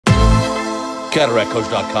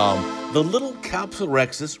CataractCoach.com, the little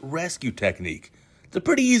Capsulorhexis rescue technique. It's a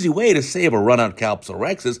pretty easy way to save a run-out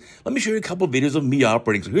Capsulorhexis. Let me show you a couple of videos of me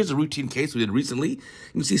operating. So here's a routine case we did recently. You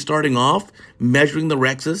can see starting off, measuring the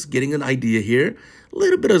rhexis, getting an idea here. A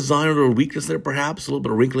little bit of zynoidal weakness there perhaps, a little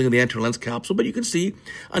bit of wrinkling in the anterior lens capsule, but you can see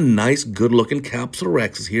a nice, good-looking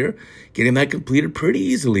Capsulorhexis here. Getting that completed pretty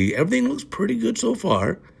easily. Everything looks pretty good so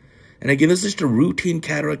far. And again, this is just a routine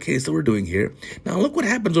cataract case that we're doing here. Now, look what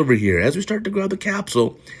happens over here. As we start to grab the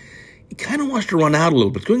capsule, it kind of wants to run out a little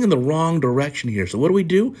bit. It's going in the wrong direction here. So what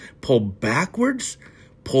do? Pull backwards,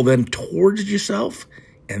 pull then towards yourself,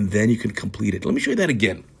 and then you can complete it. Let me show you that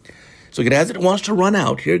again. So again, as it wants to run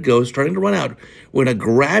out, here it goes, starting to run out. We're going to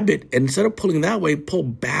grab it, and instead of pulling that way, pull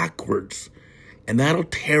backwards. And that'll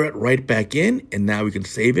tear it right back in, and now we can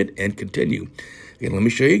save it and continue. Again, let me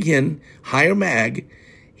show you again. Higher mag.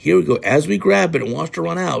 Here we go. As we grab it, it wants to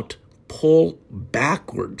run out, pull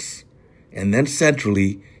backwards and then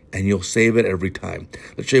centrally, and you'll save it every time.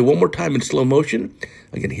 Let's show you one more time in slow motion.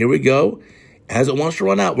 Again, here we go. As it wants to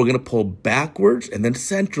run out, we're going to pull backwards and then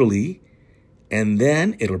centrally, and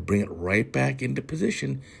then it'll bring it right back into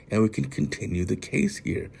position, and we can continue the case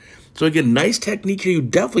here. So again, nice technique here. You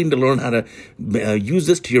definitely need to learn how to use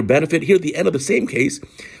this to your benefit. Here at the end of the same case,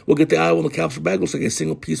 we'll get the eye on the capsule bag. Looks like a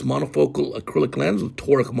single-piece monofocal acrylic lens with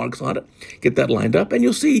toric marks on it. Get that lined up, and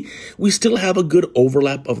you'll see we still have a good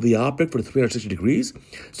overlap of the optic for 360 degrees.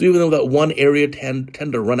 So even though that one area tend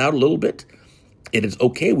to run out a little bit, it is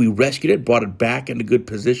okay. We rescued it, brought it back into good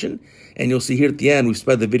position. And you'll see here at the end, we've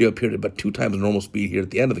sped the video up here to about 2 times normal speed here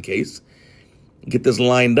at the end of the case. Get this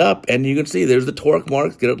lined up, and you can see there's the toric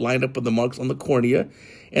marks. Get it lined up with the marks on the cornea.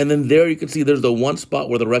 And then there you can see there's the one spot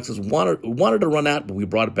where the rhexis wanted to run out, but we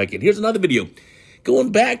brought it back in. Here's another video.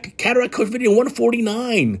 Going back to Cataract Coach video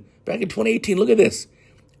 149, back in 2018. Look at this.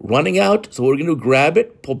 Running out, so what we're going to do, grab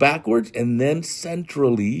it, pull backwards, and then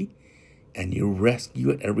centrally, and you rescue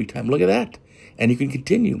it every time. Look at that. And you can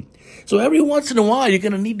continue. So every once in a while, you're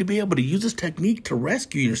going to need to be able to use this technique to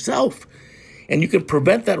rescue yourself. And you can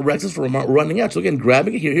prevent that rhexis from running out. So again,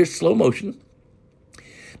 grabbing it here. Here's slow motion.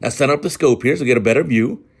 Now set up the scope here so get a better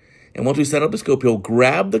view. And once we set up the scope, you'll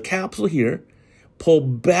grab the capsule here, pull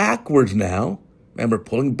backwards now. Remember,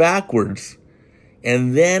 pulling backwards.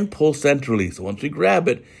 And then pull centrally. So once we grab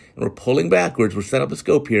it and we're pulling backwards, we're set up the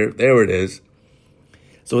scope here. There it is.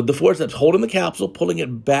 So with the 4 steps, holding the capsule, pulling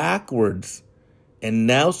it backwards. And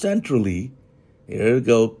now centrally, here we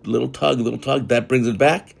go, little tug, that brings it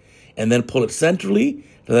back. And then pull it centrally,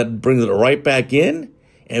 so that brings it right back in.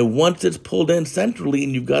 And once it's pulled in centrally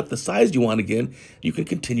and you've got the size you want again, you can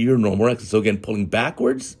continue your normal rhexis. So again, pulling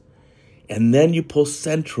backwards, and then you pull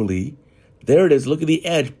centrally. There it is, look at the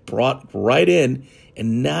edge, brought right in.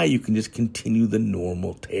 And now you can just continue the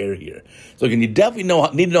normal tear here. So again, you definitely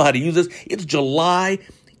need to know how to use this. It's July.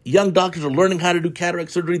 Young doctors are learning how to do cataract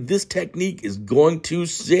surgery. This technique is going to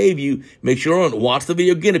save you. Make sure and watch the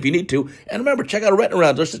video again if you need to. And remember, check out Retina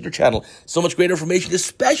Rounds, our sister channel. So much great information,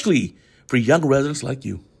 especially for young residents like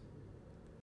you.